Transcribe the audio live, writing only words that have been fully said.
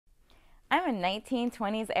I'm a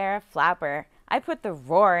 1920s era flapper. I put the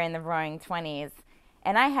roar in the roaring 20s,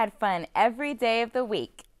 and I had fun every day of the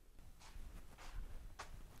week.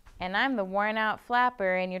 And I'm the worn out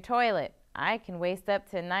flapper in your toilet. I can waste up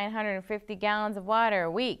to 950 gallons of water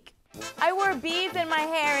a week. I wore beads in my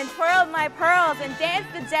hair and twirled my pearls and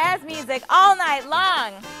danced to jazz music all night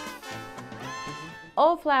long.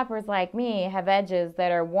 Old flappers like me have edges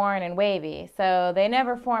that are worn and wavy, so they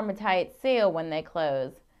never form a tight seal when they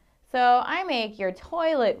close. So I make your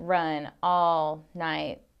toilet run all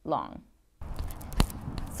night long.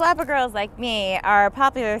 Flapper girls like me are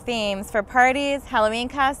popular themes for parties, Halloween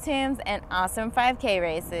costumes, and awesome 5K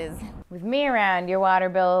races. With me around, your water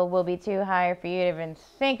bill will be too high for you to even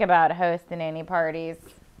think about hosting any parties.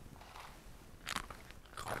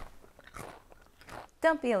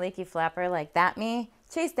 Don't be a leaky flapper like that me.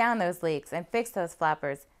 Chase down those leaks and fix those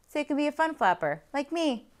flappers so you can be a fun flapper like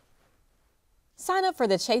me. Sign up for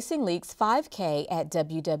the Chasing Leaks 5K at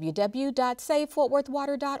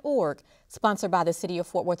www.savefortworthwater.org, sponsored by the City of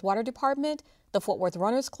Fort Worth Water Department, the Fort Worth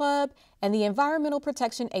Runners Club, and the Environmental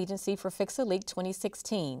Protection Agency for Fix a Leak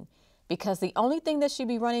 2016. Because the only thing that should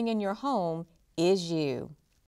be running in your home is you.